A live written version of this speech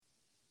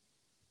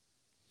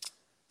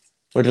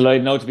We're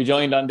delighted now to be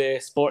joined on the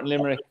Sport and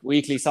Limerick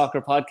weekly soccer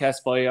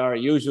podcast by our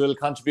usual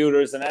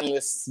contributors and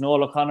analysts,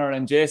 Noel O'Connor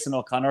and Jason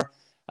O'Connor.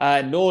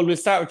 Noel, we'll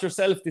start with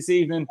yourself this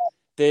evening.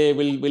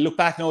 We'll look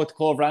back now at the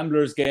Cove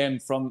Ramblers game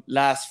from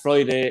last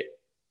Friday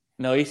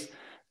night.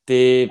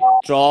 The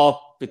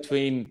draw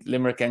between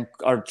Limerick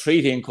or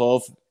Treaty and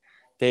Cove.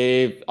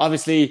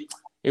 Obviously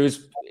it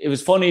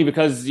was funny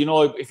because, you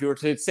know, if you were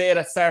to say at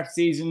the start of the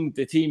season,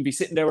 the team be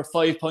sitting there with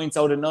 5 points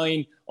out of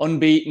 9,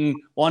 unbeaten,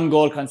 1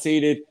 goal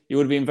conceded, you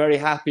would have been very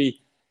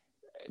happy.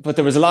 But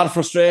there was a lot of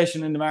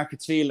frustration in the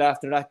Markets Field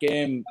after that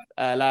game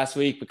last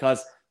week,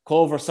 because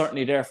Cove were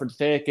certainly there for the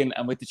taking,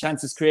 and with the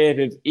chances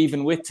created,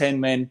 even with 10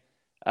 men,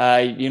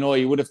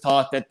 you would have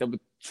thought that the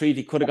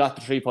Treaty could have got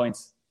the 3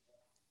 points.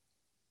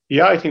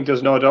 Yeah, I think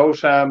there's no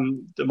doubt.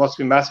 There must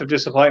be massive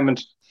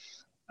disappointment.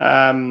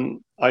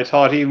 I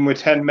thought even with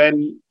 10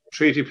 men,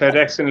 Treaty played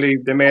excellently.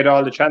 They made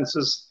all the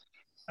chances.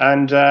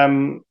 And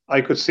I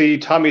could see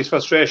Tommy's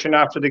frustration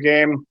after the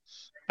game.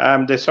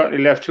 They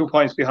certainly left 2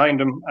 points behind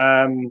them.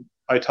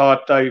 I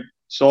thought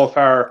so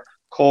far,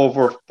 Cove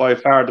were by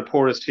far the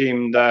poorest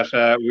team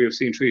that we have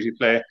seen Treaty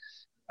play.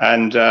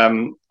 And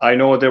I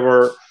know they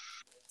were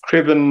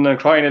cribbing and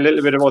crying a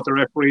little bit about the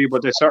referee,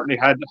 but they certainly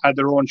had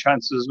their own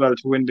chances as well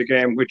to win the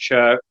game, which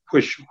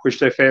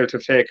they failed to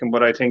have taken.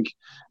 But I think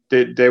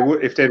they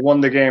would, if they'd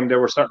won the game, they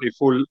were certainly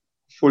full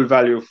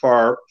value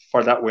for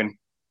that win.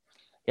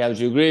 Yeah, would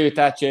you agree with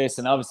that,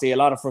 Jason? Obviously, a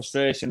lot of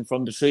frustration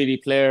from the Treaty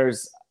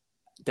players,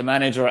 the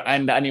manager,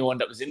 and anyone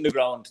that was in the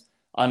ground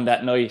on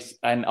that night,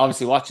 and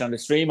obviously watching on the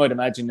stream, I'd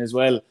imagine as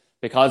well,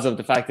 because of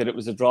the fact that it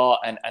was a draw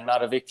and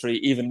not a victory,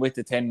 even with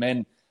the 10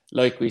 men.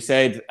 Like we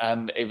said,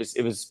 it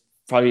was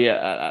probably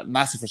a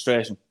massive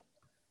frustration.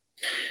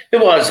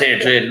 It was,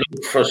 Adrian.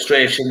 Look,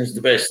 frustration is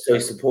the best, I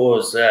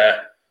suppose,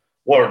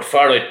 word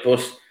for it.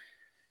 But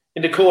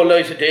in the cold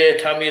light of day,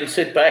 Tommy will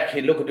sit back,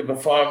 he'll look at the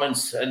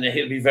performance, and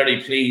he'll be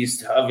very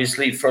pleased.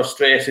 Obviously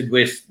frustrated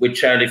with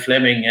Charlie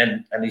Fleming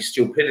and his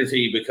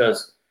stupidity,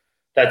 because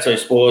that's, I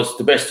suppose,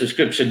 the best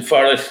description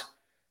for it.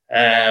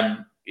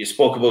 You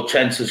spoke about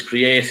chances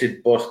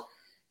created, but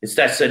it's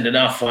that sending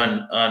off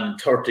on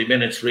 30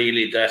 minutes,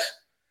 really, that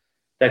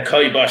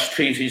Kibosh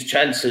Treaty's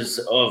chances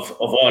of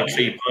all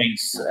 3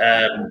 points.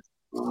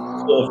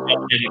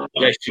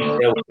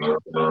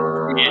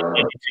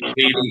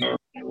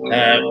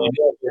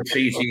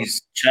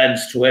 Treaty's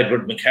chance to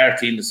Edward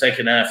McCarthy in the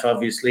second half,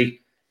 obviously,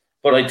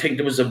 but I think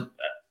there was a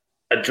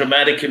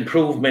dramatic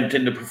improvement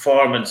in the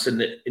performance in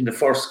the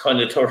first kind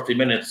of 30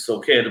 minutes.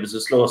 Okay, there was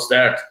a slow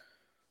start.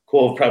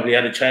 Cove probably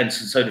had a chance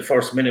inside the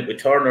first minute with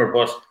Turner,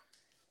 but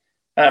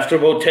after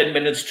about 10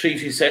 minutes,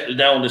 Treaty settled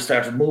down. They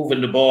started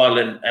moving the ball,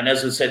 and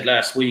as I said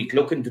last week,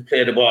 looking to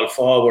play the ball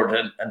forward,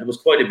 and there was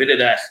quite a bit of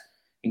that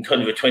in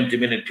kind of a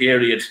 20-minute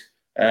period.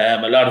 A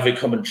lot of it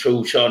coming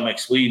through Sean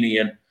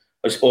McSweeney, and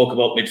I spoke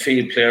about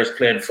midfield players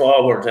playing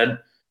forward,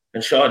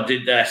 and Sean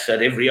did that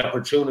at every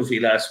opportunity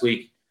last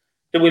week.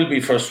 They will be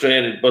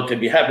frustrated, but they'll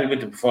be happy with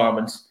the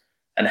performance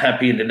and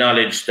happy in the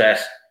knowledge that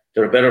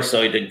they're a better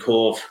side than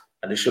Cove,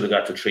 and they should have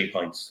got the 3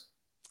 points.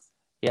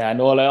 Yeah,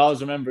 Noel, I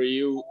always remember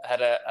you had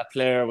a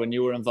player when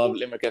you were involved with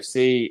Limerick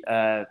FC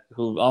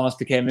who almost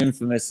became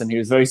infamous, and he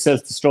was very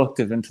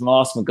self-destructive, and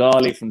Tomas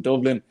McGauley from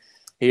Dublin.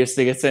 He used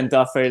to get sent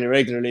off fairly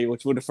regularly,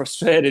 which would have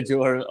frustrated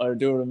you, or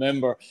do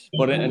remember.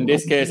 But in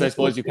this case, I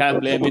suppose you can't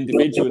blame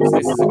individuals.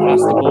 This is across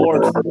the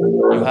board.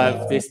 You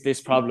have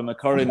this problem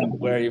occurring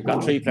where you've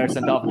got 3 players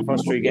sent off in the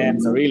first 3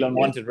 games, a real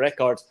unwanted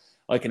record,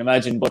 I can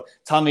imagine. But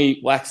Tommy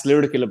waxed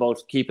lyrical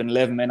about keeping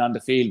 11 men on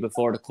the field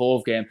before the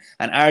Cove game,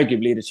 and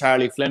arguably the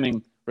Charlie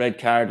Fleming red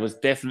card was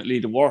definitely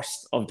the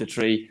worst of the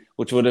 3,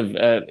 which would have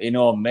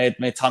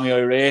made Tommy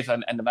irate,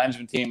 and the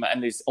management team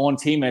and his own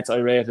teammates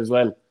irate as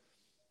well.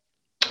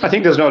 I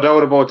think there's no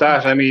doubt about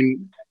that. I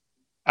mean,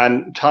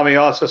 and Tommy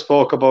also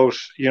spoke about,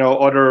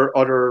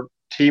 other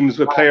teams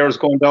with players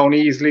going down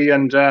easily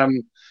and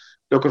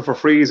looking for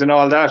frees and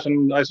all that.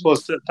 And I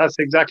suppose that's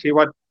exactly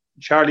what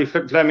Charlie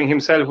Fleming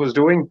himself was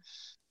doing.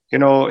 You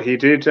know, he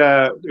did.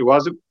 It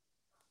was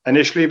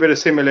initially a bit of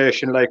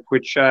simulation,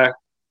 which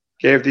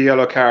gave the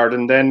yellow card,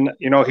 and then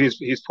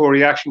his poor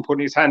reaction,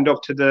 putting his hand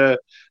up to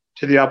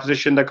the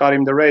opposition that got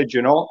him the red.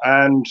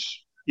 And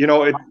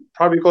it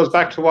probably goes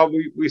back to what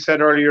we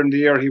said earlier in the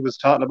year. He was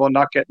talking about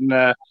not getting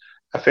a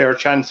fair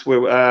chance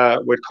with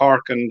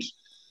Cork and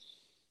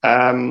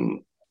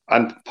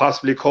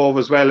possibly Cove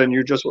as well. And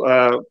you just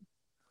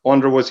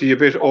wonder, was he a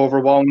bit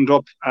overwound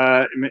up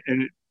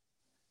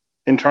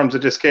in terms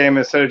of this game,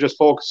 instead of just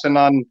focusing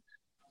on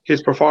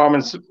his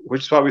performance,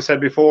 which is what we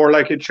said before.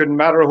 It shouldn't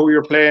matter who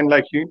you're playing.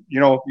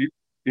 You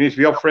need to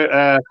be up for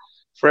it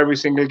for every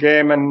single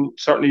game, and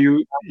certainly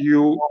you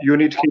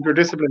need to keep your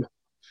discipline.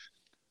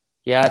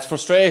 Yeah, it's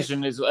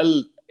frustration as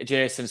well,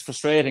 Jason. It's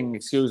frustrating,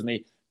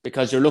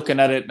 because you're looking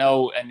at it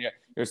now and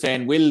you're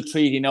saying, will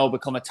Treaty now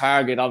become a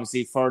target,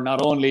 obviously, for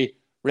not only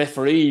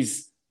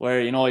referees, where,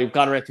 you've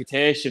got a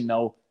reputation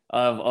now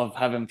of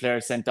having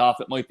players sent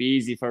off. It might be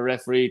easy for a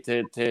referee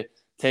to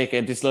take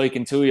a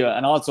disliking to you,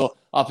 and also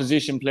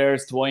opposition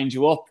players to wind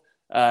you up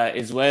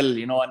as well,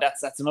 you know, and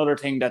that's another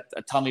thing that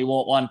Tommy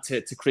won't want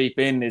to creep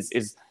in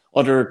is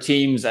other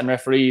teams and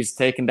referees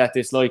taking that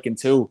disliking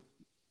too.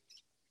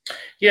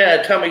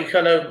 Yeah, Tommy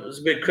kind of was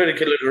a bit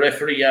critical of the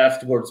referee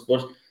afterwards,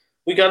 but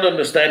we got to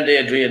understand,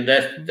 Adrian,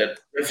 that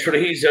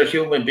referees are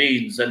human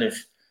beings, and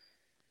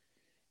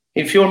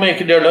if you're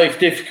making their life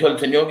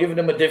difficult and you're giving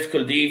them a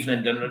difficult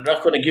evening, then they're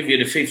not going to give you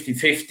the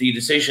 50-50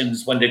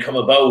 decisions when they come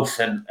about,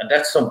 and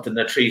that's something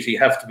that Treaty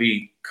have to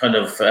be kind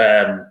of,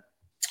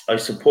 I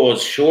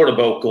suppose, sure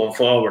about going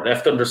forward. They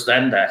have to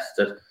understand that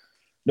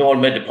no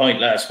one made the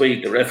point last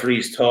week, the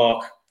referees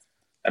talk,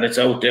 and it's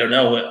out there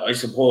now, I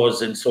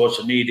suppose, in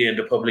social media and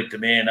the public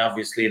domain,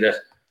 obviously, that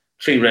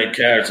 3 red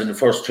cards in the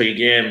first 3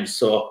 games.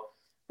 So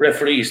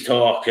referees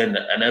talk, and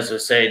as I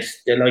said,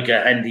 they like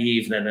a handy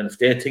evening, and if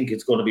they think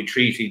it's going to be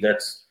Treaty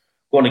that's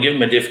going to give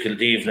them a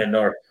difficult evening,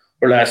 or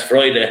last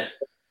Friday,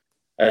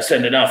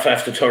 sending off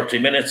after 30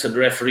 minutes, and the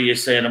referee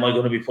is saying, am I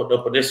going to be putting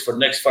up with this for the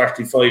next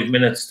 45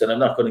 minutes, then I'm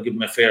not going to give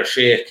them a fair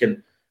shake.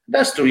 And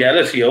that's the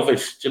reality of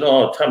it. You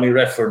know, Tommy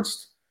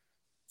referenced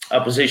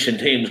opposition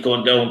teams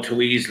going down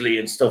too easily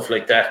and stuff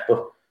like that.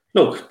 But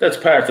look, that's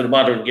part of the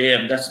modern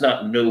game. That's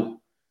not new.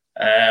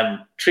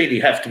 Treaty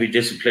have to be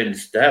disciplined.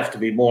 They have to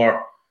be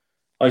more,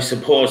 I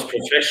suppose,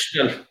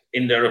 professional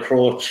in their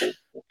approach.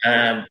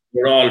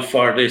 We're all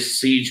for this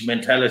siege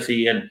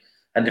mentality and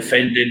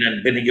defending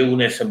and being a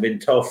unit and being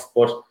tough,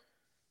 but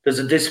there's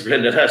a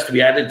discipline that has to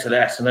be added to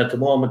that, and at the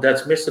moment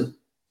that's missing.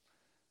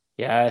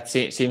 Yeah,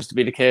 it seems to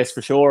be the case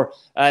for sure.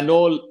 And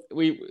Noel,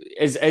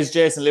 as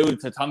Jason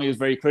alluded to, Tommy was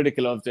very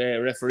critical of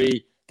the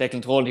referee,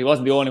 Declan Tolan. He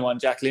wasn't the only one.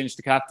 Jack Lynch,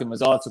 the captain,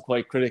 was also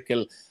quite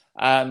critical.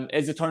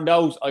 As it turned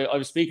out, I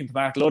was speaking to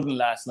Mark Ludden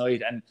last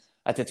night, and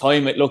at the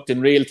time it looked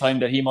in real time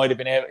that he might have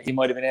been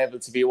able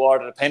to be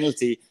awarded a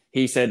penalty.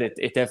 He said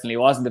it definitely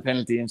wasn't a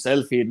penalty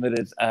himself. He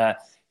admitted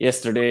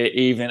yesterday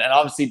evening, and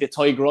obviously the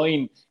Ty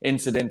Groyne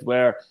incident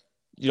where,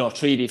 you know,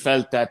 Treaty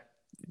felt that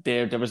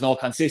there was no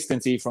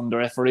consistency from the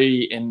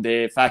referee in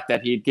the fact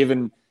that he had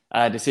given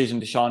a decision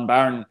to Sean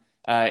Barron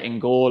in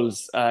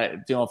goals,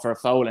 you know, for a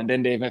foul, and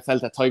then they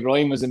felt that Ty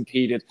Groyne was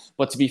impeded.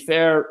 But to be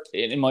fair,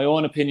 in my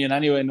own opinion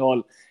anyway,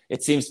 Noel,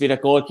 it seems to be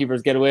that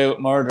goalkeepers get away with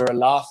murder a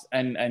lot,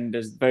 and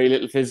there's very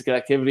little physical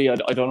activity. I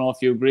don't know if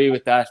you agree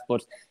with that,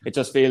 but it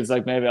just feels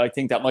like maybe I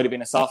think that might have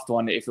been a soft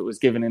one if it was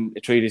given in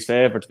Treaty's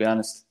favour, to be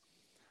honest.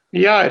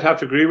 Yeah, I'd have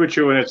to agree with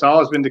you, and it's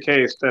always been the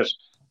case that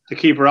the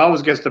keeper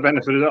always gets the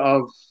benefit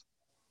of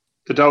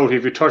the doubt.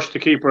 If you touch the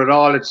keeper at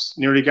all, it's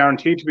nearly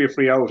guaranteed to be a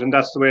free out, and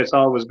that's the way it's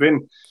always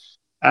been.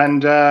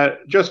 And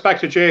just back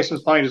to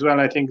Jason's point as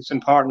well, I think it's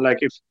important, like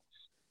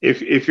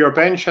if your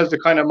bench has the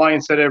kind of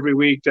mindset every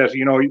week that,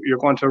 you know, you're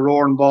going to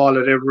roar and ball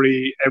at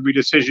every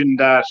decision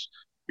that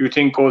you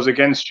think goes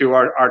against you,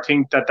 or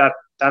think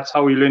that's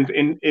how you'll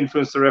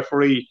influence the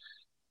referee.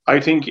 I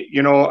think,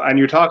 you know, and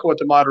you talk about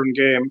the modern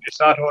game,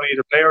 it's not only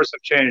the players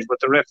have changed, but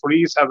the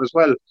referees have as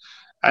well.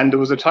 And there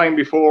was a time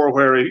before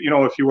where, you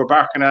know, if you were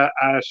barking at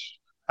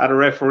a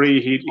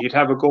referee, he'd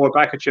have a go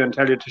back at you and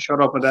tell you to shut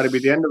up, and that'd be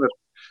the end of it.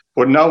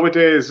 But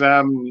nowadays,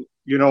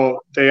 you know,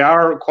 they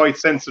are quite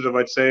sensitive,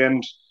 I'd say.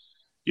 And,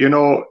 you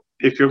know,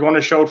 if you're going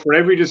to shout for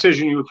every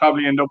decision, you'll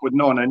probably end up with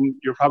none. And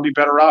you're probably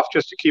better off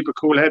just to keep a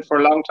cool head for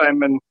a long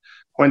time. And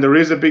when there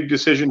is a big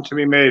decision to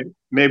be made,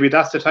 maybe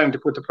that's the time to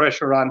put the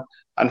pressure on,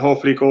 and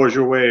hopefully it goes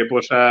your way.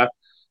 But,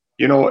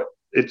 you know,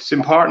 it's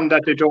important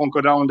that they don't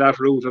go down that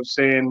route of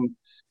saying,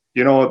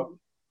 you know,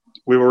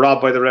 we were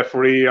robbed by the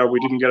referee, or we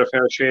didn't get a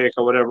fair shake,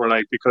 or whatever,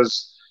 like,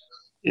 because,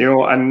 you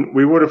know, and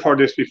we would have heard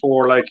this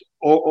before, like,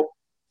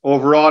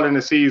 overall in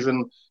a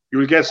season, you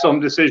will get some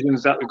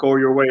decisions that will go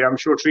your way. I'm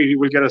sure Treaty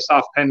will get a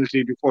soft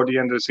penalty before the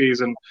end of the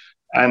season,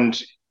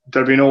 and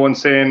there'll be no one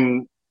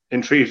saying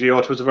in Treaty, oh,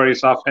 it was a very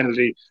soft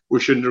penalty, we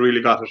shouldn't have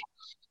really got it.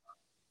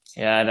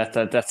 Yeah,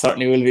 that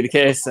certainly will be the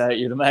case,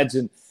 you'd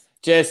imagine.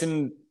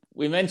 Jason,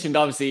 we mentioned,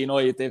 obviously, you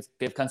know,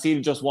 they've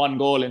conceded just 1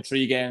 goal in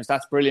 3 games.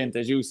 That's brilliant,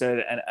 as you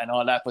said, and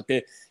all that. But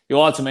you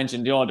also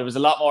mentioned, you know, there was a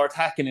lot more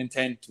attacking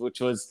intent, which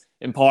was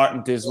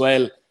important as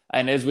well.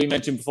 And as we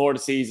mentioned before the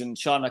season,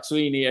 Sean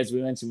McSweeney, as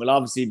we mentioned, will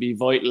obviously be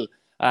vital.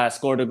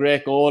 Scored a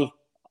great goal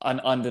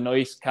on the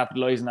night,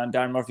 capitalising on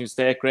Darren Murphy's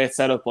mistake. Great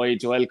setup by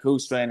Joel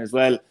Kustrain as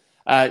well.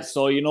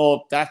 So, you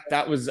know,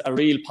 that was a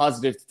real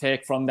positive to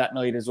take from that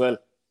night as well.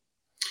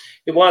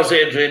 It was,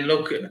 Adrian.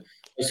 Look,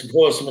 I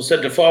suppose from a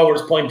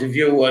centre-forward's point of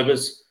view, I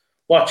was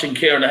watching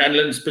Kieran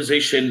Hanlon's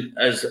position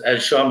as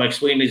Sean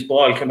McSweeney's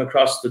ball came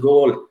across the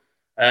goal.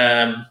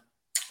 And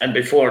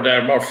before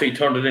Darren Murphy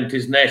turned it into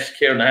his net,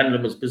 Kieran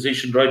Hanlon was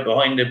positioned right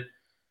behind him,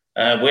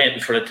 waiting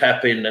for a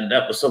tap-in, and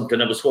that was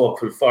something I was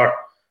hopeful for.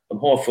 I'm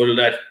hopeful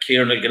that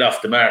Kieran will get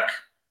off the mark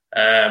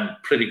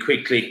pretty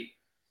quickly,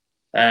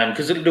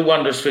 because it'll do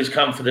wonders for his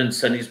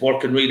confidence, and he's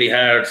working really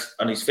hard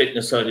on his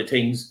fitness side of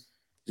things.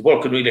 He's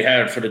working really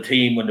hard for the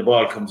team when the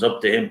ball comes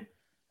up to him.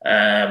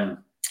 And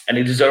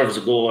he deserves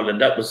a goal,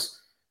 and that was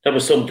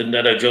something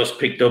that I just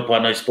picked up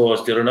on, I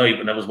suppose, the other night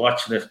when I was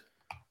watching it.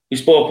 We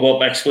spoke about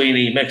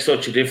McSweeney. He makes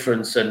such a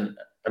difference, and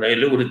I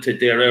alluded to it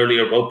there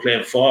earlier about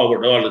playing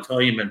forward all the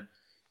time, and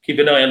keep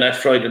an eye on that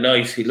Friday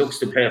night. He looks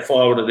to play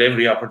forward at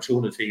every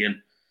opportunity,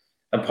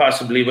 and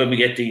possibly when we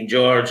get Dean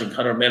George and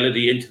Conor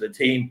Melody into the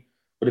team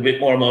with a bit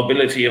more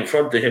mobility in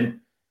front of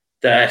him,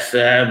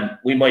 that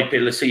we might be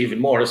able to see even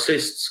more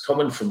assists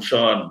coming from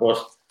Sean.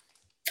 But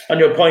on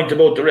your point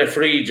about the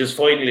referee, just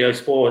finally, I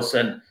suppose,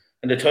 and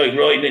the Tadhg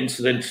Ryan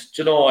incident,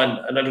 you know,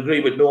 and I'd agree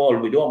with Noel,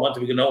 we don't want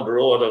to be going down the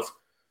road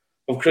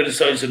of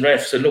criticising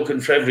refs and looking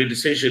for every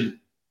decision.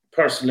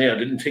 Personally, I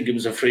didn't think it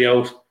was a free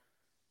out.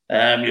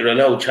 You're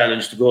allowed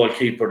challenge the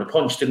goalkeeper. The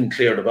punch didn't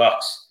clear the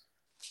box.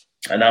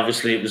 And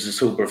obviously it was a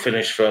super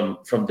finish from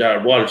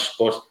Darrell Walsh.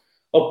 But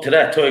up to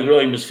that, Tadhg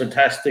Ryan was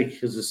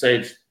fantastic. As I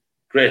said,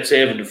 great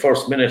save in the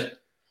first minute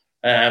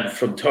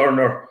from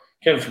Turner.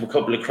 Came from a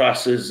couple of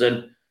crosses.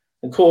 And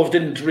Cove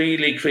didn't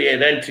really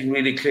create anything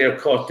really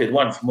clear-cut. They'd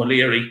one from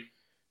O'Leary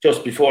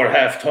just before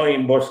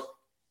half-time. But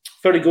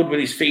very good with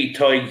his feet,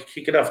 Tadhg.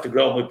 Kicking off the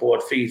ground with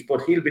both feet.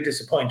 But he'll be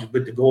disappointed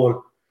with the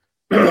goal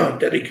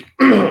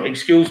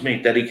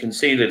that he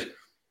conceded.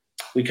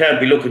 We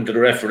can't be looking to the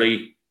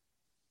referee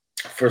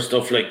for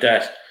stuff like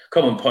that.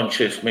 Come and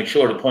punch it. Make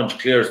sure the punch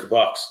clears the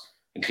box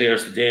and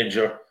clears the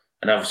danger,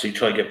 and obviously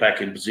try to get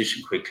back in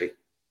position quickly.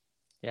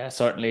 Yeah,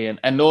 certainly.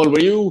 And Noel, were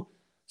you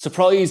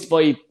surprised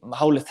by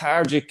how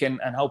lethargic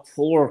and how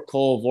poor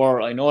Cove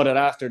were? I know that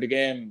after the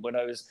game, when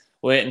I was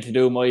waiting to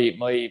do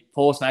my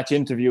post-match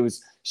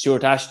interviews,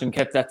 Stuart Ashton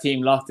kept that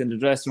team locked in the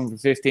dressing room for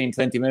 15,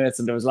 20 minutes,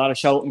 and there was a lot of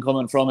shouting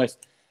coming from it.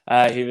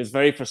 He was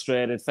very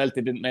frustrated, felt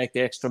they didn't make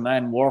the extra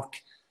man work.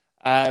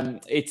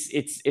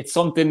 It's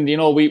something, you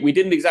know, we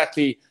didn't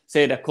exactly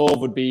say that Cove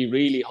would be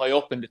really high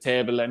up in the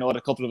table. I know that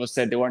a couple of us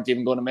said they weren't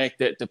even going to make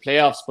the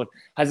playoffs, but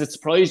has it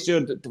surprised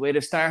you the way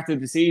they've started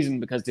the season?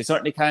 Because they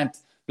certainly can't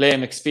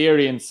blame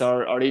experience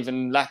or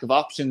even lack of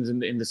options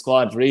in the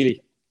squad,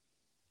 really.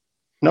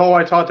 No,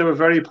 I thought they were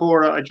very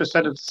poor. I just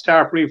said at the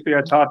start briefly,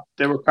 I thought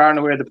they were far and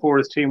away the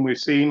poorest team we've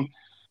seen.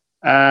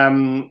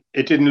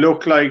 It didn't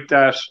look like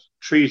that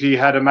Treaty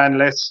had a man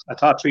less. I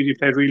thought Treaty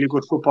played really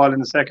good football in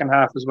the second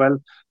half as well,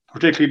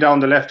 particularly down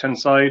the left-hand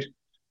side.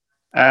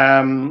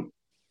 I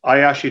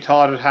actually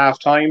thought at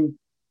half-time,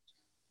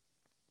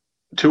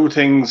 two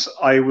things.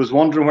 I was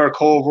wondering where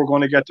Cove were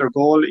going to get their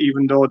goal,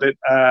 even though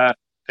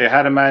they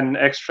had a man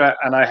extra,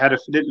 and I had a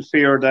little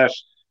fear that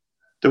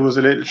there was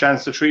a little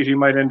chance the Treaty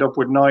might end up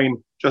with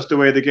 9, just the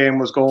way the game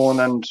was going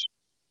and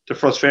the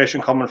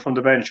frustration coming from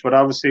the bench. But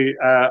obviously,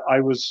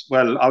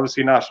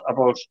 obviously not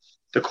about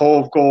the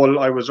Cove goal.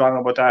 I was wrong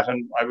about that,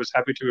 and I was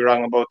happy to be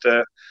wrong about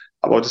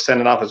the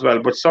sending off as well.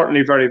 But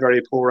certainly very,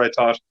 very poor,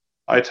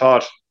 I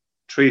thought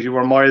Treaty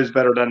were miles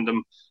better than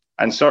them.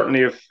 And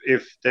certainly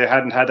if they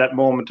hadn't had that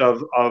moment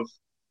of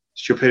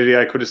stupidity,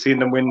 I could have seen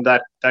them win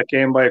that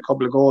game by a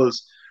couple of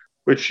goals.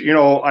 Which, you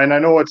know, and I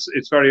know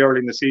it's very early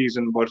in the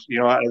season, but, you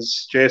know,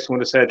 as Jason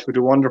would have said, to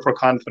do wonder for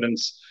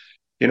confidence.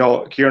 You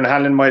know, Kieran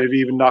Hanlon might have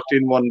even knocked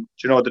in one,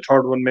 you know, the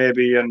third one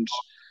maybe. And,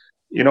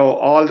 you know,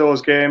 all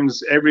those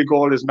games, every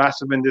goal is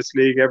massive in this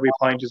league. Every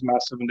point is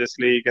massive in this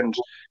league. And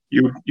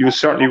you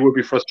certainly would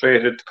be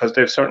frustrated because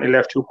they've certainly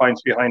left 2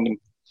 points behind them,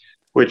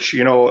 which,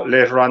 you know,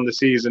 later on in the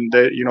season,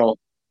 they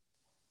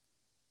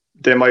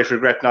might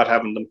regret not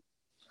having them.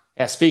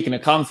 Yeah, speaking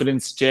of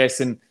confidence,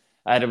 Jason,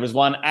 there was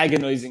one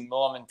agonising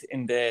moment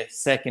in the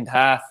second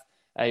half.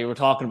 You were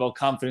talking about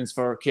confidence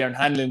for Kieran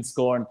Hanlon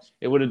scoring.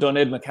 It would have done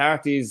Ed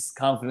McCarthy's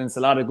confidence a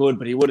lot of good,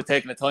 but he would have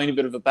taken a tiny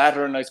bit of a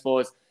battering, I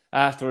suppose,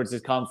 afterwards,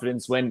 his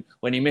confidence when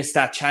he missed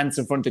that chance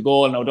in front of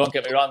goal. Now, don't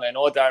get me wrong, I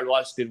know Darrell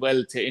Walsh did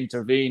well to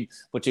intervene,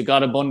 but you got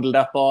to bundle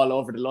that ball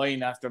over the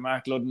line after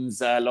Mark Ludden's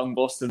long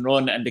busting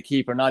run and the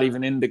keeper not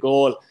even in the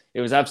goal.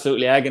 It was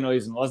absolutely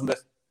agonising, wasn't it?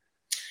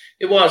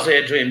 It was,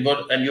 Adrian,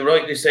 and you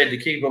rightly said the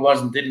keeper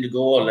wasn't in the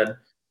goal, and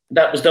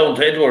that was down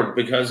to Edward,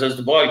 because as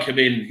the ball came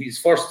in, his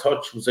first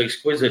touch was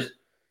exquisite.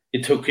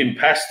 It took him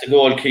past the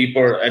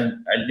goalkeeper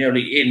and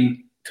nearly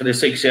in to the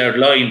 6-yard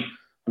line.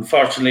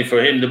 Unfortunately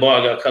for him, the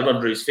ball got caught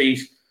under his feet.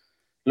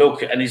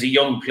 Look, and he's a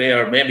young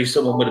player, maybe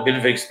someone with a bit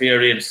of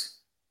experience.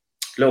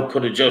 Look,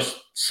 could have just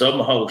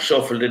somehow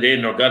shuffled it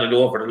in or got it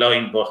over the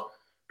line, but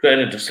great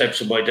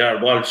interception by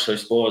Darrell Walsh, I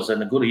suppose,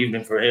 and a good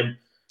evening for him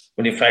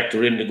when you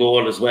factor in the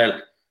goal as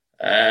well.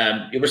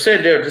 You were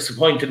saying they're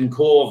disappointed in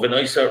Cove, and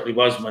I certainly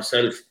was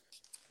myself.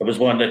 I was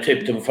one that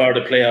tipped them for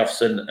the playoffs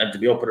and to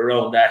be up and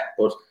around that.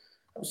 But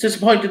I was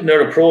disappointed in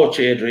their approach,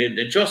 Adrian.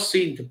 They just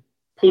seemed to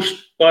push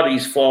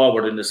bodies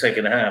forward in the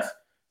second half.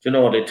 You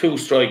know, they had 2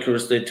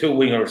 strikers, they had 2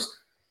 wingers.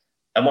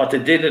 And what they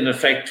did in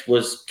effect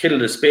was kill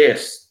the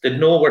space. They had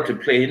nowhere to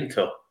play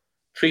into.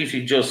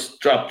 Treaty just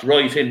dropped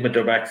right in with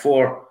their back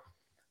 4.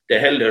 They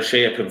held their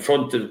shape in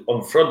front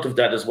of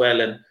that as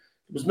well. And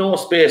there was no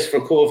space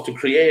for Cove to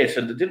create,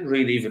 and they didn't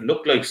really even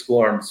look like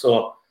scoring.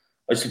 So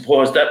I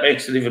suppose that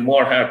makes it even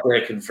more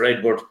heartbreaking for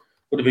Edward.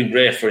 Would have been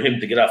great for him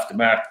to get off the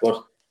mark,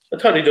 but I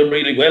thought he done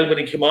really well when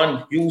he came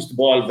on, used the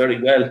ball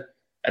very well,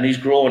 and he's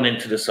growing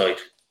into the side.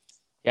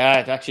 Yeah,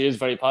 it actually is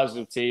very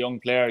positive to see a young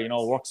player, you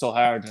know, work so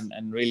hard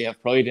and really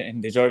have pride in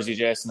the jersey,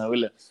 Jason. I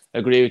will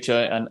agree with you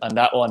on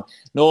that one.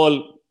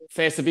 Noel,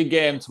 face a big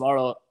game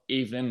tomorrow.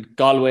 evening.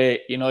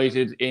 Galway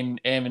United in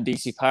Eamon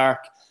DC Park.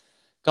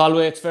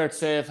 Galway, it's fair to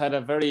say, have had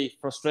a very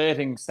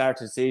frustrating start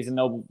to the season.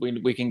 Now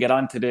we can get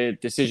on to the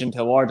decision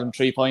to award them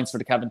 3 points for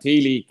the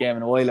Cabinteely game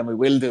in a while, and we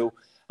will do.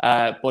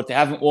 But they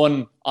haven't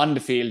won on the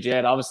field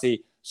yet.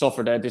 Obviously,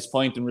 suffered a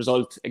disappointing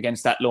result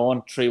against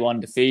Athlone,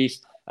 3-1 defeat.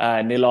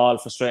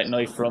 0-0 frustrating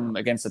night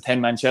against a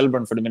 10-man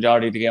Shelburne for the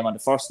majority of the game on the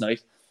first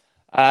night.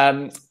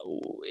 What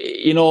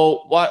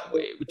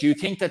do you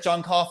think that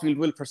John Caulfield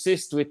will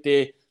persist with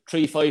the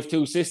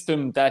 3-5-2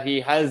 system that he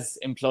has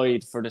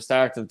employed for the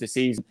start of the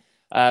season?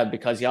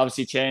 Because he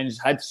obviously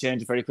had to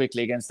change it very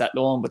quickly against that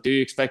loan. But do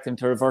you expect him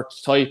to revert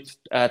to type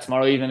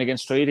tomorrow evening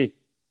against Treaty?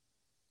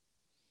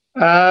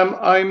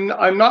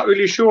 I'm not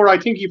really sure. I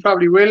think he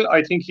probably will.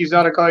 I think he's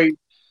not a guy,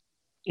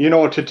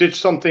 to ditch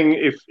something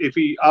if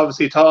he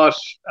obviously thought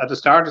at the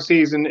start of the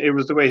season it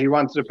was the way he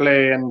wanted to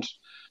play and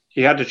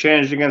he had to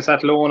change against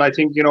that loan. I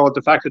think,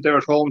 the fact that they're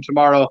at home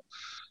tomorrow,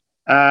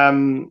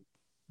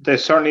 they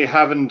certainly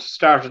haven't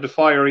started the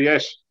fire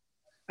yet.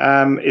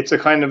 It's a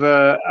kind of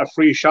a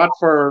free shot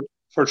for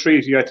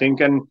Treaty, I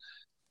think. And,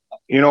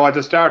 at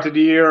the start of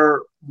the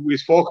year, we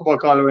spoke about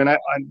Galway, and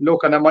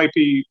I might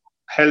be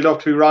held up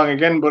to be wrong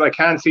again, but I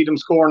can't see them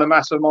scoring a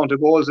massive amount of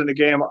goals in the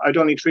game. I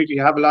don't think Treaty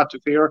have a lot to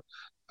fear.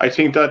 I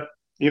think that,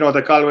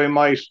 that Galway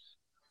might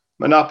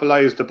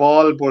monopolise the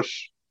ball, but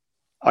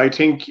I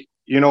think,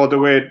 the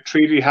way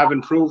Treaty have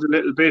improved a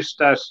little bit,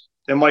 that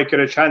they might get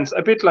a chance,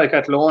 a bit like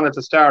Athlone at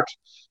the start,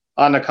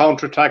 on a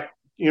counter-attack,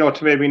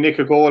 to maybe nick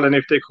a goal. And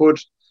if they could,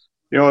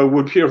 it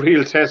would be a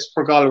real test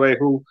for Galway,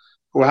 who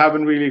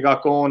haven't really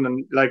got going.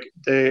 And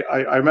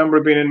I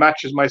remember being in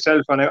matches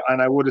myself,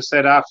 and I would have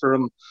said after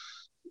them,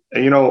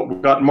 we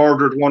got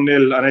murdered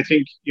 1-0. And I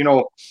think,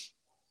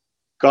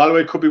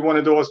 Galway could be one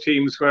of those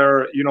teams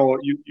where,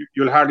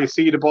 you'll hardly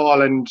see the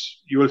ball and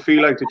you will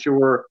feel like that you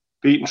were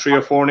beaten 3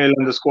 or 4-0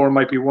 and the score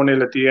might be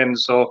 1-0 at the end.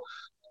 So,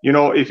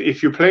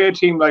 if you play a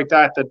team like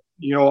that,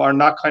 are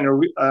not kind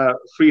of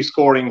free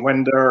scoring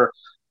when they're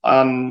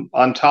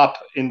on top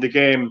in the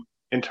game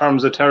in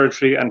terms of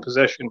territory and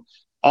possession,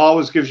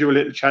 always gives you a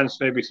little chance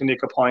maybe to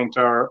nick a point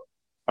or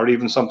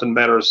even something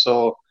better.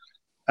 So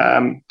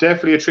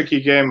definitely a tricky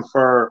game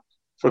for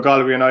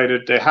Galway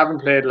United. They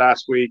haven't played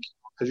last week.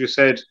 As you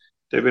said,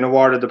 they've been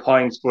awarded the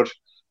points, but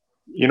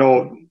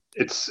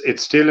it's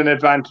still an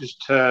advantage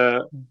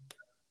to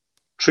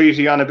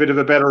Treaty on a bit of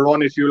a better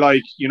run, if you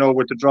like,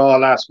 with the draw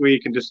last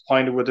week and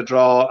disappointed with the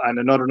draw and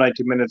another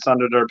 90 minutes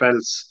under their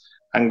belts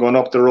and going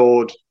up the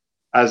road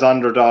as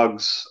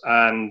underdogs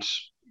and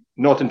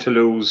nothing to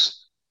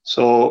lose.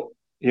 So,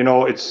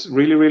 it's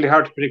really, really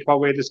hard to predict what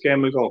way this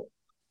game will go.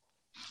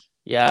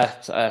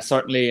 Yeah,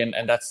 certainly.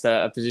 And that's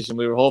a position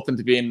we were hoping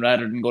to be in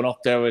rather than going up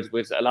there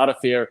with a lot of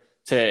fear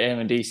to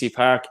Eamon DC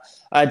Park.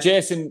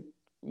 Jason,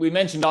 we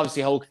mentioned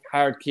obviously how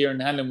hard Kieran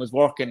Hanlon was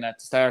working at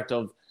the start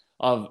of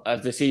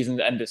the season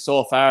and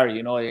so far,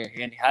 he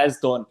has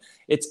done.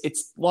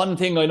 It's one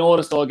thing I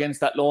noticed though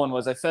against that loan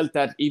was I felt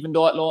that even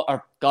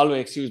though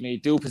Galway,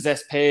 do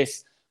possess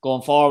pace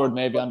going forward,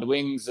 maybe on the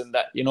wings, and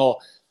that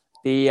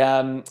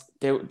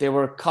they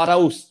were caught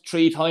out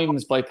 3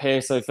 times by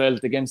pace. I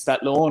felt against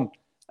that loan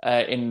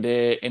in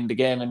the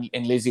game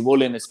in Lizzie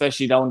Woolen,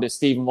 especially down the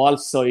Stephen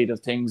Walsh side of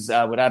things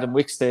with Adam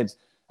Wickstead,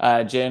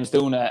 James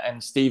Duna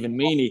and Stephen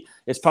Meany.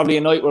 It's probably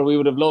a night where we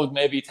would have loved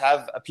maybe to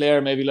have a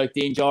player maybe like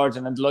Dean George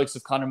and the likes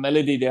of Conor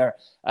Melody there,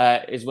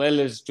 as well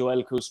as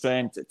Joel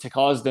Coustrain to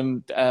cause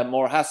them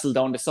more hassle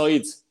down the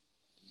sides.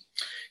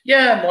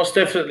 Yeah, most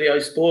definitely. I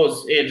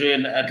suppose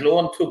Adrian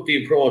Athlone took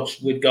the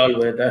approach with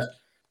Galway that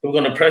they were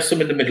going to press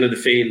them in the middle of the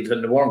field,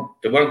 and they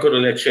weren't going to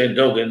let Shane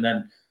Duggan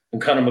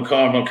and Conor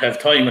McCormack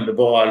have time on the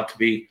ball to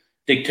be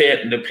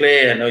dictating the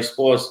play. And I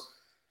suppose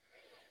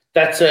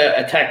that's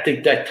a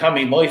tactic that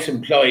Tommy might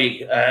employ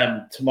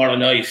tomorrow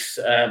night.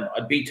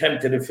 I'd be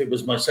tempted, if it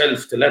was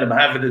myself, to let him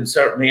have it in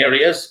certain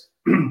areas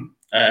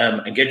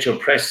and get your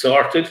press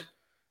sorted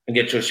and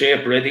get your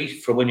shape ready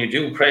for when you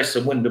do press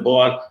and win the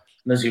ball.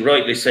 And as he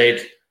rightly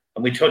said,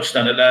 and we touched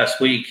on it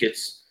last week,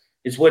 it's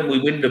when we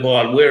win the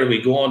ball, where are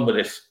we going with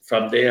it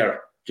from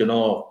there?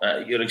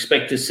 You'd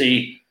expect to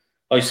see,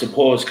 I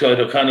suppose, Clyde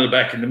O'Connell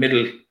back in the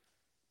middle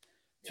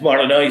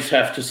tomorrow night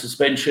after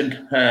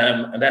suspension,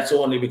 and that's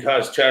only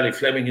because Charlie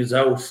Fleming is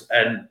out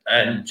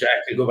and Jack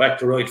will go back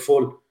to right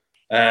full.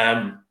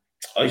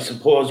 I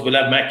suppose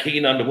we'll have Matt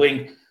Keane on the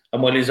wing,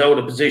 and while he's out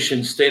of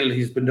position still,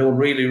 he's been doing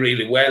really,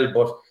 really well,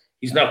 but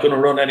he's not going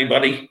to run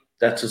anybody.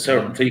 That's a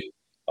certainty.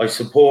 I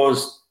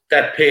suppose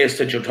that pace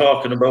that you're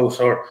talking about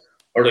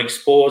or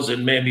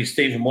exposing maybe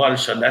Stephen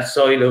Walsh on that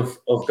side of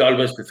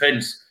Galway's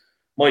defence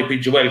might be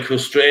Joel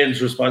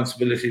Coustrain's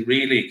responsibility,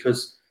 really,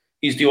 because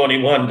he's the only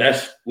one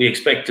that we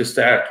expect to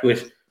start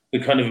with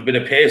kind of a bit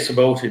of pace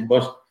about him.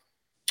 But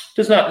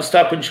there's nothing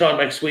stopping Sean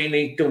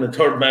McSweeney doing a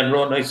third-man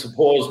run, I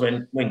suppose,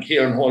 when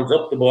Kieran holds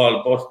up the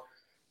ball. But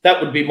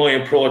that would be my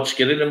approach.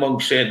 Get in among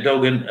Shane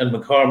Duggan and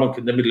McCormack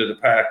in the middle of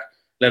the park.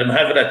 Let them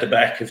have it at the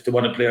back if they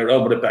want to play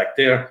around with it back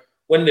there.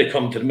 When they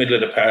come to the middle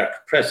of the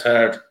park, press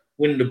hard,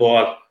 win the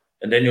ball,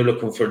 and then you're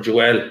looking for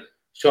Joel,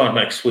 Sean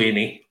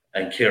McSweeney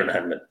and Kieran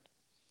Hanlon.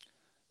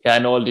 Yeah,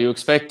 Noel, do you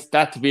expect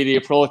that to be the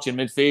approach in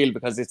midfield?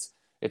 Because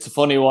it's a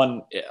funny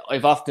one.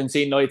 I've often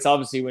seen nights,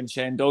 obviously, when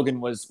Shane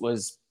Duggan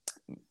was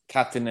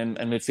captain and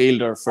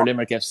midfielder for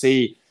Limerick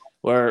FC,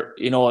 where,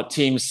 you know,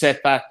 teams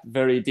set back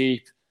very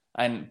deep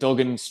and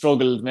Duggan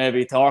struggled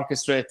maybe to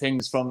orchestrate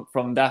things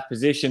from that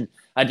position.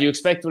 And do you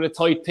expect with a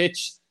tight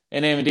pitch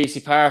in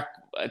AMDC Park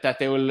that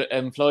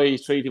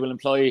Treaty will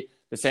employ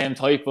the same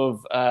type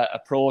of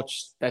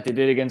approach that they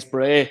did against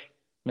Bray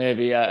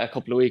maybe a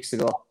couple of weeks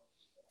ago?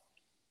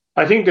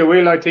 I think they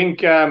will. I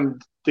think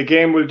the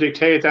game will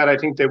dictate that. I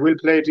think they will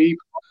play deep.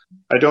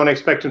 I don't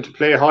expect them to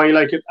play high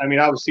like it. I mean,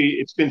 obviously,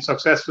 it's been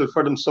successful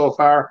for them so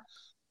far.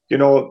 You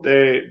know,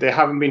 they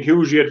haven't been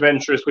hugely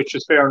adventurous, which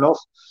is fair enough.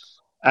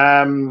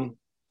 And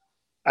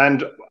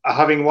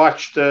having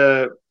watched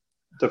the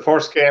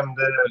first game,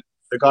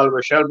 the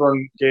Galway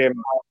Shelbourne game,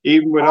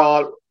 even with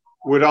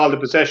all the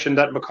possession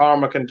that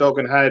McCormack and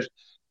Duggan had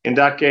in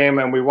that game,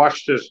 and we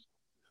watched it,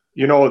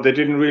 you know, they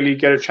didn't really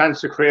get a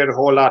chance to create a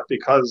whole lot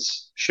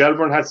because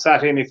Shelbourne had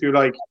sat in, if you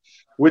like,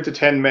 with the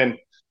 10 men.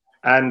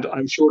 And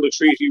I'm sure the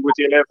Treaty with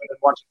the 11 and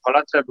wanting to put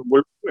on 7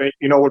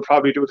 would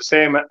probably do the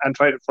same and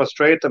try to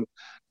frustrate them.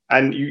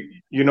 And,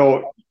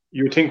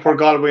 you think for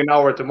Galway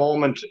now at the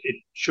moment, it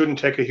shouldn't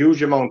take a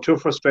huge amount to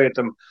frustrate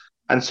them.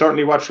 And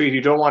certainly what Treaty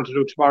don't want to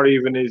do tomorrow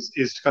even is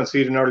to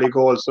concede an early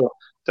goal. So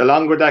the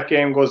longer that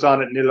game goes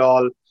on at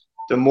 0-0,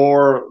 the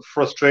more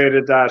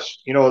frustrated that,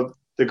 you know,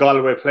 the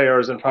Galway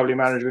players and probably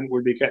management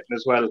will be getting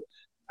as well.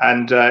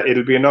 And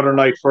it'll be another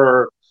night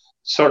for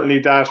certainly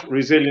that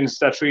resilience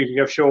that Treaty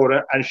have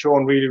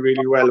shown really,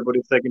 really well. But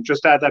if they can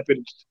just add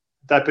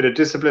that bit of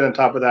discipline on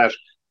top of that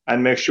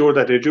and make sure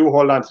that they do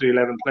hold on to the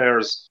 11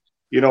 players,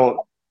 you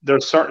know,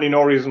 there's certainly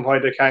no reason why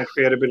they can't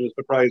create a bit of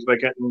surprise by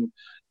getting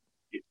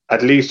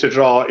at least a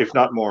draw, if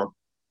not more.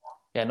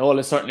 Yeah, Noel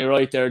is certainly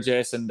right there,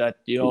 Jason, that,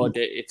 you know,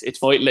 it's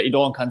vital that you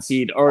don't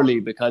concede early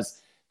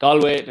because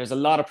Galway, there's a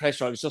lot of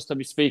pressure. I was just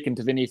speaking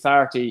to Vinny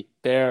Farty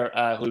there,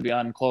 who'll be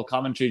on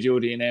co-commentary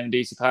duty in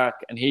AMDC Park,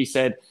 and he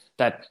said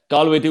that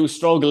Galway do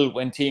struggle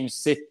when teams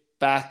sit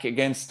back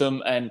against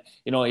them, and,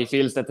 you know, he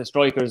feels that the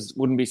strikers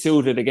wouldn't be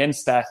suited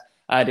against that.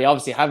 They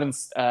obviously haven't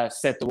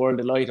set the world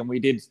alight, and we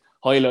did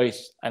highlight,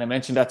 and I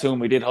mentioned that to him,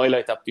 we did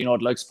highlight that, you know,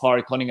 the likes of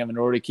Pádraig Cunningham and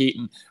Rory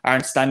Keaton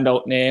aren't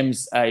standout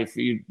names if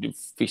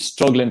you're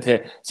struggling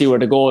to see where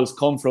the goals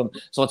come from.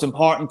 So it's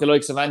important the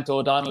likes of Anto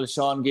O'Donnell,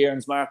 Sean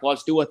Gearns, Mark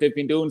Walsh do what they've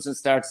been doing since the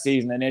start of the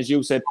season, and as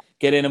you said,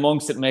 get in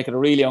amongst it and make it a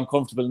really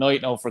uncomfortable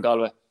night now for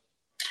Galway.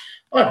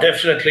 Oh,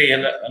 definitely,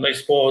 and I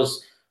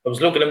suppose I was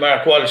looking at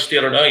Mark Walsh the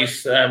other night,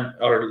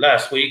 or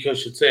last week I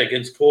should say,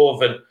 against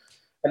Cove,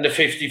 and the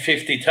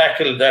 50-50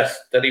 tackle that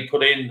he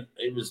put in,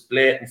 it was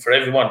blatant for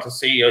everyone to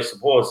see, I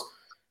suppose,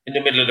 in the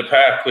middle of the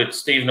park with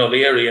Stephen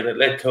O'Leary, and it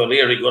led to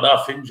O'Leary going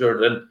off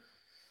injured.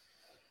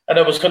 And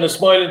I was kind of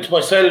smiling to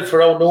myself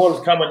for how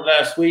Noel's comment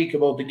last week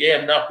about the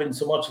game not being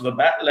so much of a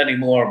battle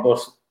anymore.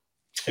 But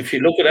if you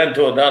look at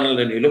Anto O'Donnell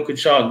and you look at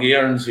Sean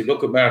Gearns, you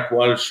look at Mark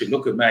Walsh, you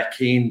look at Matt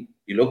Keane,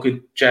 you look at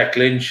Jack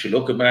Lynch, you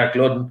look at Mark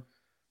Ludden,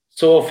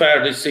 so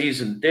far this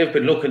season, they've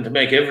been looking to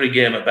make every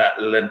game a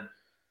battle,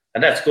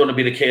 and that's going to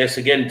be the case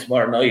again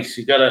tomorrow night.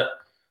 You got to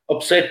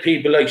upset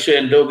people like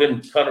Shane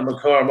Duggan, Conor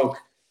McCormack,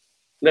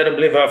 let them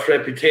live off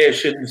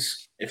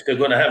reputations. If they're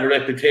going to have a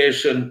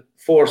reputation,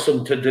 force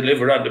them to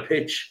deliver on the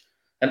pitch.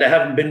 And they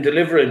haven't been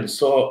delivering.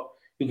 So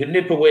you can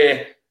nip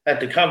away at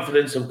the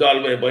confidence of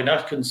Galway by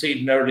not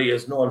conceding early,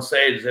 as Noel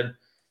said. And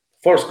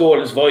first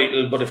goal is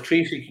vital, but if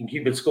Treaty can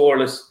keep it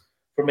scoreless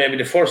for maybe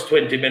the first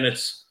 20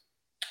 minutes,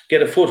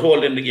 get a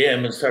foothold in the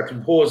game and start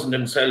imposing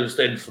themselves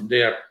then from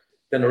there,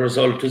 then a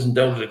result isn't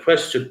out of the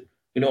question.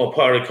 You know,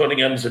 Pádraig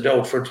Cunningham's a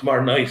doubt for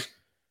tomorrow night,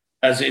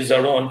 as is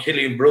our own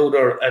Killian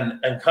Brewder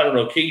and Conor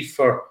O'Keefe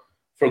for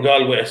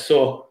Galway.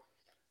 So,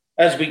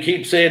 as we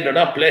keep saying, they're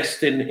not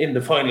blessed in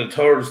the final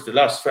thirds. They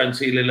lost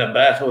Francila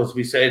Lambato, as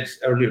we said,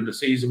 earlier in the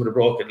season with a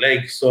broken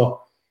leg.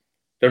 So,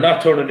 they're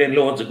not turning in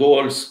loads of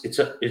goals.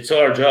 It's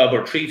our job,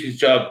 or Treaty's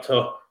job,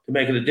 to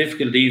make it a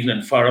difficult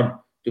evening for them.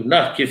 Do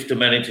not give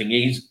them anything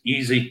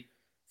easy.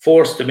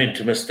 Force them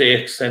into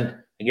mistakes and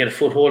get a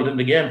foothold in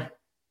the game.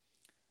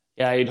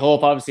 Yeah, you'd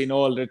hope, obviously,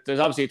 Noel, there's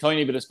obviously a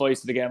tiny bit of spice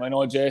to the game. I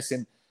know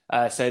Jason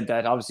said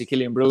that obviously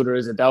Killian Brewder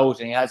is a doubt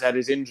and he has had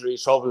his injury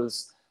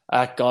troubles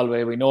at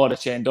Galway. We know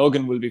that Shane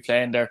Duggan will be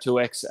playing their 2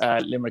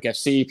 Limerick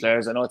FC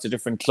players. I know it's a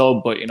different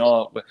club, but, you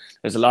know,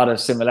 there's a lot of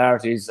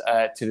similarities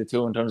to the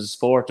two in terms of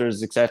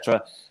supporters,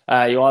 etc.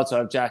 You also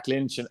have Jack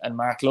Lynch and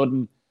Mark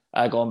Ludden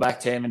going back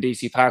to him in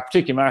DC Park,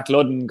 particularly Mark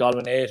Ludden,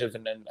 Galway native,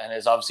 and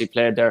has obviously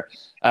played there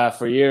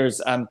for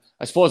years. I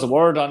suppose a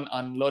word on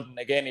Ludden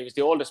again. He was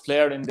the oldest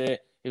player in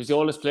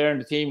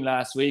the team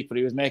last week, but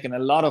he was making a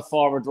lot of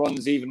forward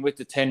runs even with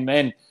the 10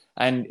 men.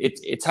 And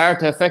it's hard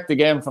to affect the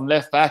game from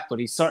left back, but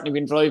he's certainly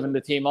been driving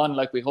the team on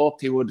like we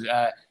hoped he would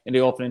in the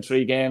opening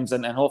 3 games,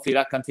 and hopefully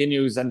that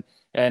continues and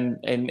in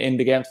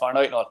the game tomorrow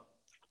night. Not.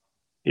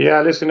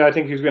 Yeah, listen, I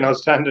think he's been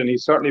outstanding.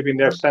 He's certainly been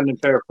the outstanding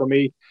player for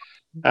me.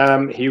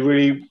 He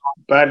really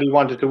badly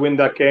wanted to win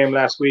that game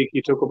last week.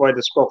 He took it by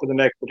the scruff of the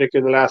neck,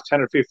 particularly the last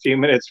 10 or 15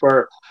 minutes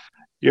where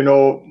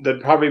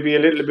there'd probably be a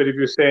little bit of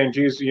you saying,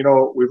 geez,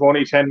 we've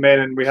only 10 men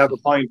and we have a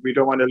point, we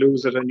don't want to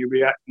lose it, and you'd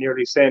be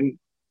nearly saying,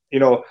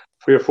 for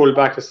your full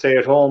back to stay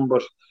at home.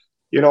 But,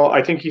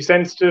 I think he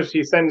sensed it.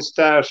 He sensed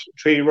that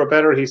Treaty were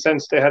better. He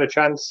sensed they had a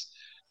chance.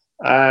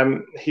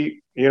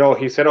 He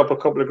set up a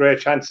couple of great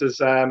chances.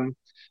 And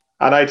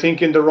I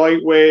think in the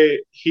right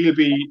way, he'll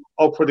be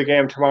up for the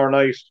game tomorrow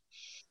night.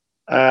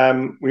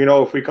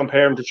 If we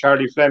compare him to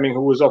Charlie Fleming,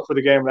 who was up for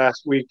the game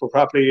last week, but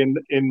probably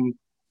in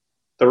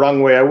the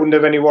wrong way. I wouldn't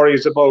have any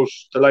worries about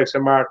the likes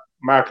of Mark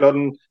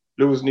Ludden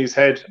losing his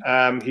head.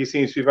 He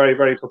seems to be very,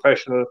 very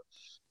professional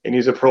in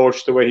his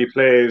approach, the way he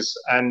plays.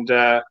 And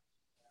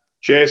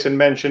Jason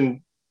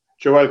mentioned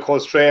Joel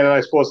Coltrane, and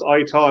I suppose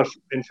I thought,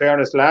 in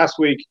fairness, last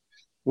week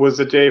was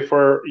the day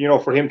for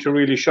him to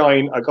really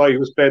shine. A guy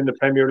who's played in the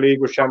Premier League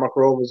with Shamrock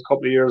Rovers a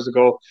couple of years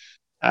ago.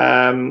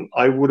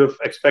 I would have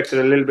expected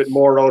a little bit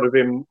more out of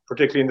him,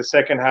 particularly in the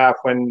second half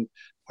when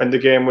the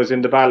game was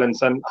in the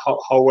balance, and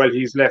how well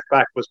his left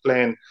back was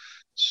playing.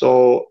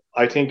 So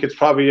I think it's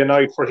probably a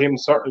night for him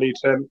certainly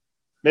to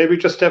maybe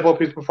just step up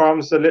his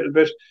performance a little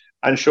bit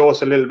and show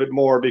us a little bit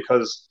more,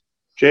 because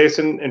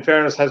Jason, in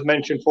fairness, has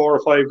mentioned 4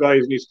 or 5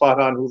 guys and he's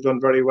spot on who've done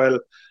very well.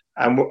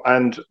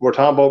 And we're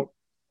talking about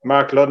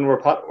Mark Ludden,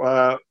 we're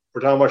talking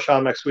about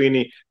Sean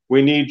McSweeney.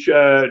 We need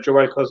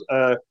Joel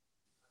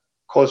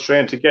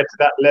Coltrane to get to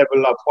that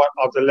level of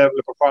the level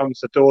of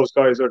performance that those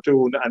guys are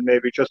doing, and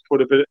maybe just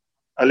put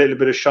a little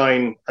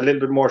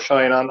bit more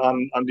shine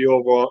on the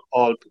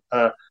overall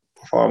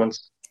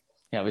performance.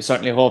 Yeah, we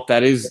certainly hope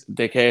that is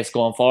the case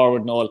going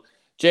forward, Noel.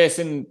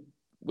 Jason,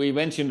 we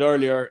mentioned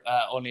earlier,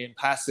 only in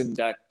passing,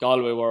 that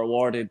Galway were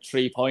awarded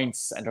 3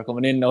 points, and they're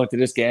coming in now to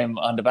this game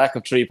on the back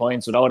of 3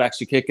 points without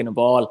actually kicking a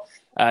ball.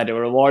 They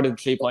were awarded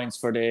 3 points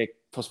for the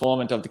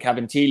postponement of the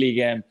Cabinteely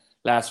game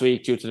last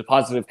week due to the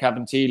positive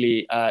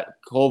Cabinteely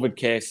COVID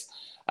case.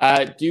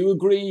 Do you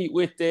agree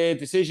with the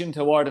decision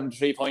to award them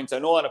 3 points? I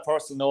know on a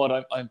personal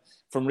note, I'm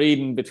from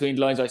reading between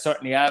the lines, I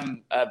certainly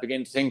am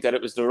beginning to think that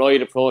it was the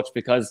right approach,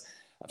 because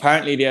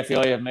apparently the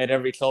FAI have made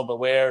every club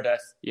aware that,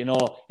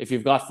 if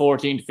you've got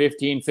 14 to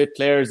 15 fit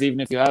players, even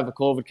if you have a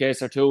COVID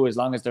case or two, as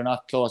long as they're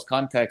not close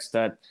contacts,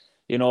 that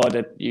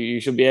that you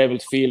should be able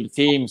to field the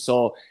team.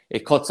 So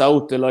it cuts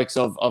out the likes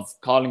of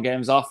calling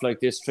games off like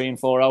this 3 and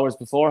 4 hours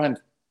beforehand.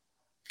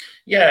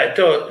 Yeah,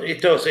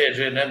 it does,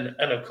 Adrian.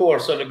 And of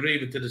course, I'll agree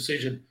with the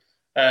decision.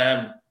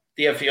 The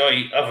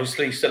FAI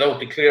obviously set out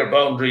the clear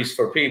boundaries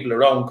for people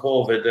around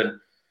COVID,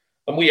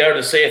 and we are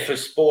the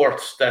safest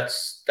sport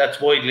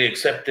that's widely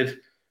accepted,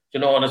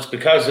 and it's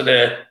because of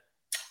the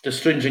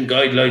stringent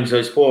guidelines,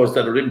 I suppose,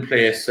 that are in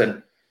place,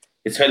 and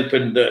it's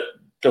helping the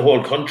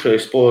whole country, I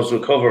suppose,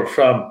 recover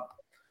from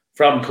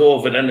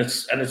COVID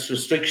and its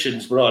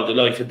restrictions. We're all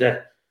delighted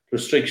that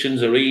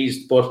restrictions are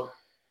eased, but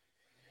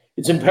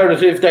it's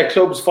imperative that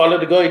clubs follow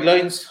the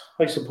guidelines,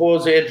 I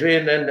suppose,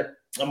 Adrian, and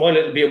while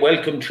it'll be a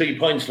welcome 3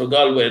 points for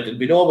Galway, there'll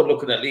be no one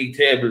looking at league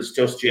tables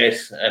just yet,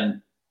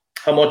 and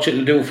how much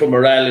it'll do for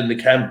morale in the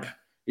camp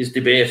is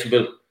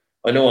debatable.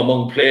 I know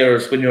among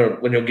players, when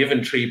you're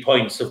given 3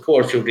 points, of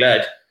course you're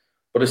glad,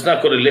 but it's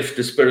not going to lift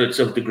the spirits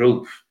of the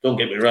group. Don't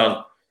get me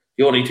wrong.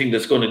 The only thing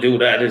that's going to do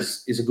that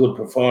is a good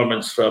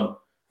performance from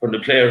the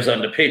players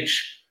on the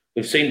pitch.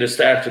 We've seen the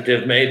start that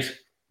they've made,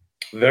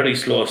 very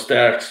slow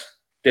start.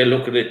 They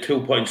look at it,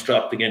 2 points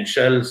dropped against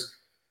Shells.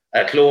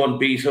 Athlone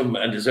beat them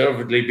and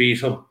deservedly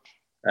beat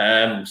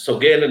them. So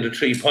gaining the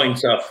 3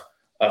 points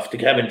off the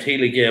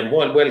Cabinteely game,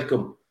 while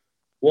welcome,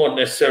 won't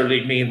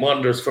necessarily mean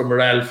wonders for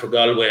morale for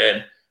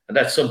Galway. And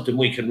that's something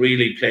we can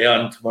really play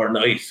on tomorrow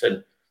night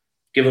and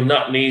give them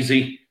nothing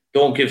easy.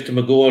 Don't give them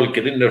a goal,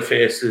 get in their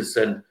faces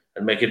and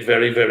make it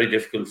very, very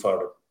difficult for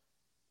them.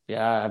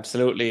 Yeah,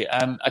 absolutely.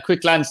 A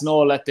quick glance,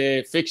 Noel, at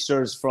the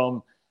fixtures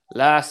from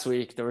last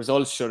week, the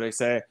results, should I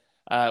say,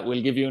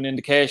 will give you an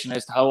indication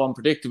as to how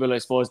unpredictable, I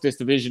suppose, this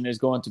division is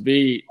going to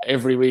be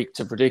every week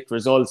to predict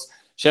results.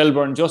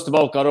 Shelbourne just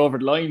about got over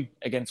the line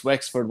against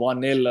Wexford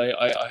 1-0.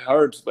 I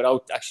heard,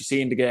 without actually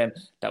seeing the game,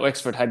 that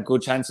Wexford had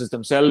good chances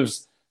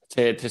themselves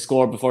to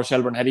score before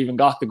Shelbourne had even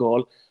got the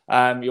goal.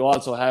 You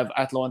also have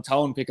Athlone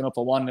Town picking up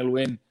a 1-0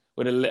 win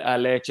with a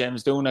late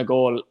James Duna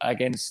goal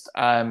against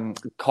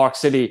Cork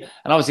City.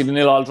 And obviously the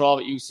 0-0 draw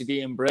with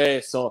UCD and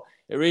Bray. So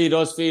it really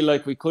does feel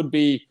like we could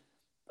be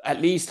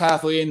at least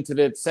halfway into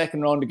the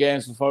second round of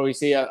games before we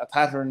see a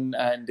pattern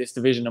in this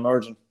division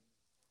emerging.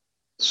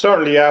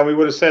 Certainly, yeah, we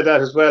would have said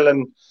that as well.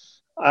 And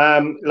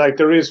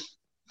there is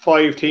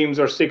 5 teams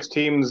or 6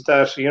 teams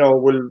that,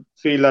 will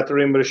feel that they're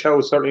in with a show.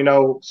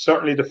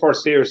 Certainly the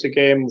first series of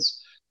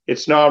games,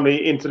 it's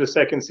normally into the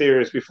second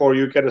series before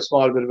you get a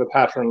small bit of a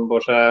pattern.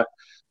 But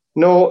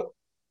no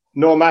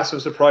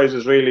massive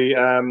surprises, really.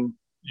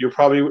 You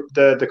probably,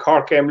 the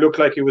Cork game looked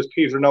like it was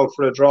petering out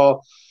for a draw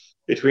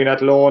between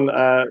Athlone.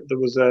 There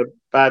was a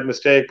bad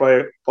mistake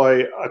by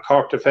a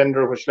Cork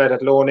defender which let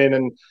Athlone in,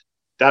 and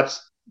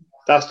that's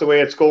the way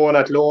it's going.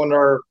 Athlone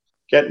are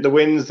getting the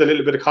wins, a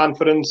little bit of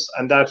confidence,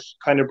 and that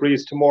kind of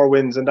breeds to more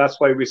wins. And that's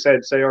why we say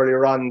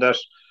earlier on that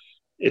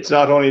it's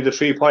not only the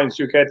 3 points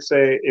you get,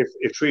 say,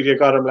 if Treaty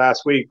got them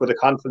last week, but the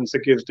confidence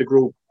it gives the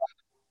group,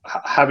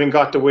 having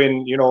got the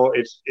win,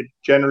 it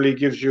generally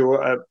gives you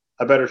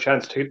a better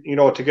chance to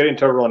get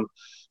into a run.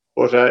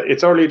 But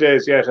it's early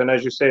days yet, and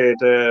as you say,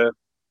 the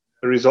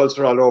results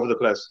are all over the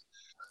place.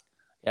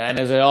 Yeah, and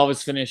as I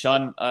always finish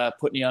on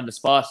putting you on the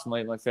spot,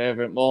 my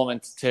favourite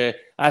moment to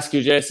ask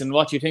you, Jason,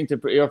 what you think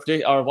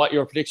what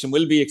your prediction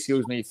will be,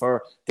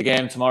 for the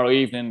game tomorrow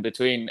evening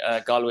between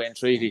Galway and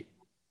Treaty.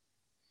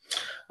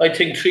 I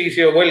think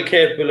Treaty are well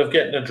capable of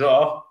getting a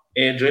draw,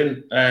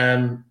 Adrian,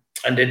 and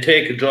they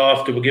take a draw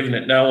if they were given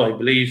it now, I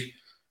believe.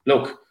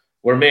 Look,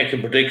 we're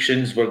making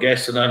predictions, we're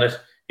guessing on it.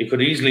 It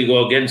could easily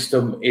go against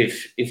them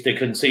if they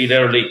concede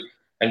early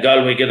and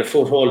Galway get a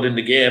foothold in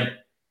the game.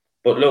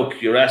 But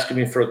look, you're asking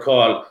me for a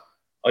call.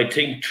 I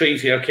think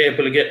Treaty are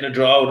capable of getting a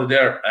draw out of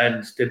there,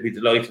 and they'd be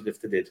delighted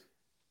if they did.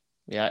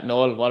 Yeah,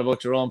 Noel, what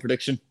about your own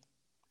prediction?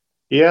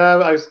 Yeah,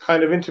 I was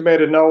kind of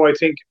intimated now. I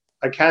think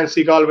I can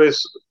see Galway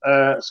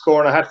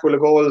scoring a hatful of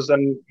goals,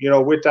 and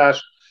with that,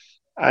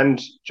 and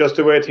just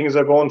the way things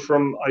are going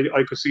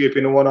I could see it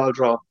being a 1-1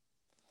 draw.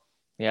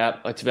 Yeah,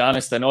 to be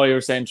honest, I know you were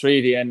saying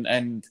Treaty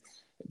and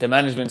the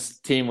management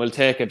team will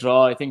take a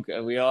draw. I think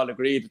we all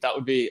agree that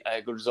would be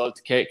a good result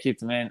to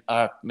keep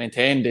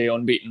maintain the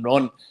unbeaten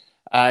run.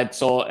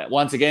 So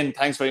once again,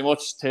 thanks very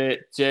much to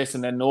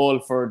Jason and Noel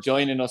for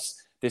joining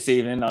us this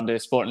evening on the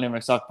Sporting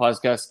Limerick Soccer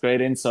Podcast.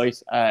 Great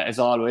insight as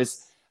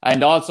always.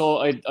 And also,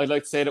 I'd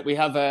like to say that we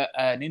have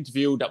an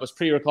interview that was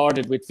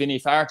pre-recorded with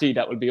Vinny Farty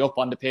that will be up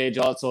on the page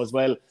also as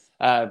well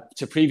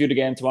to preview the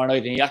game tomorrow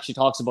night. And he actually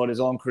talks about his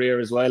own career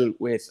as well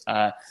with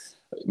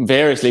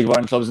various League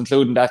One clubs,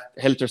 including that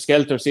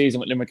helter-skelter season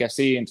with Limerick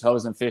FC in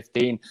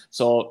 2015.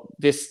 So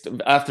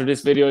after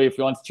this video, if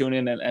you want to tune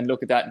in and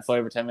look at that in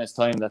 5 or 10 minutes'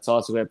 time, that's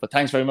also great. But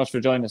thanks very much for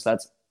joining us,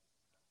 lads.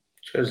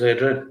 Cheers,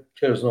 Adrian.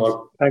 Cheers,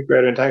 Noel. Thanks,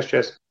 Adrian. Thanks,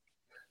 Jess.